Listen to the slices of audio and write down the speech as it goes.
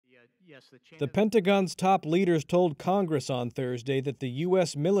The Pentagon's top leaders told Congress on Thursday that the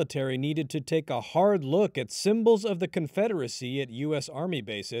U.S. military needed to take a hard look at symbols of the Confederacy at U.S. Army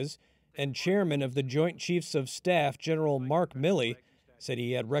bases, and Chairman of the Joint Chiefs of Staff, General Mark Milley, said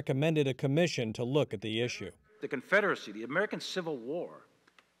he had recommended a commission to look at the issue. The Confederacy, the American Civil War,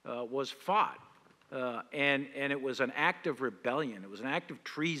 was fought, and it was an act of rebellion. It was an act of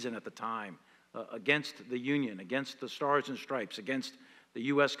treason at the time against the Union, against the Stars and Stripes, against the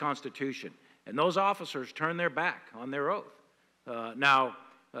U.S. Constitution. And those officers turned their back on their oath. Now,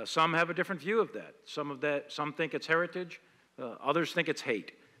 some have a different view of that. Some think it's heritage. Others think it's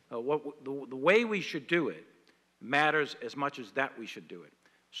hate. The way we should do it matters as much as that we should do it.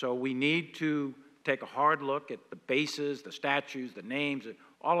 So we need to take a hard look at the bases, the statues, the names,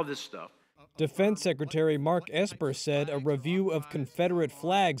 all of this stuff. Defense Secretary Mark Esper said a review of Confederate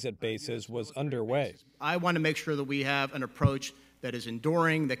flags at bases was underway. I want to make sure that we have an approach that is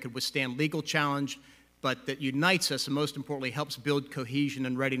enduring, that could withstand legal challenge, but that unites us and, most importantly, helps build cohesion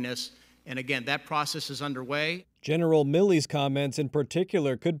and readiness. And again, that process is underway. General Milley's comments in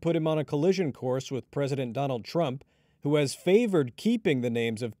particular could put him on a collision course with President Donald Trump, who has favored keeping the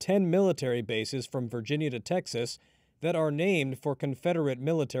names of 10 military bases from Virginia to Texas that are named for Confederate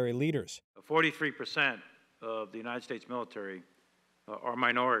military leaders. 43% of the United States military are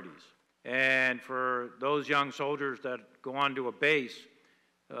minorities. And for those young soldiers that go on to a base,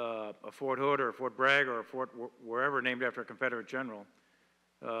 a Fort Hood or a Fort Bragg or a Fort wherever named after a Confederate general,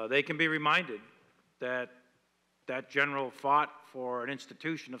 they can be reminded that that general fought for an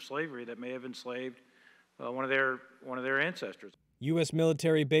institution of slavery that may have enslaved one of their ancestors. U.S.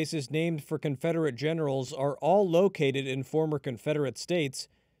 military bases named for Confederate generals are all located in former Confederate states.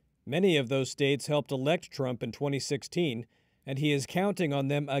 Many of those states helped elect Trump in 2016, and he is counting on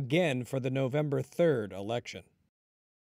them again for the November 3rd election.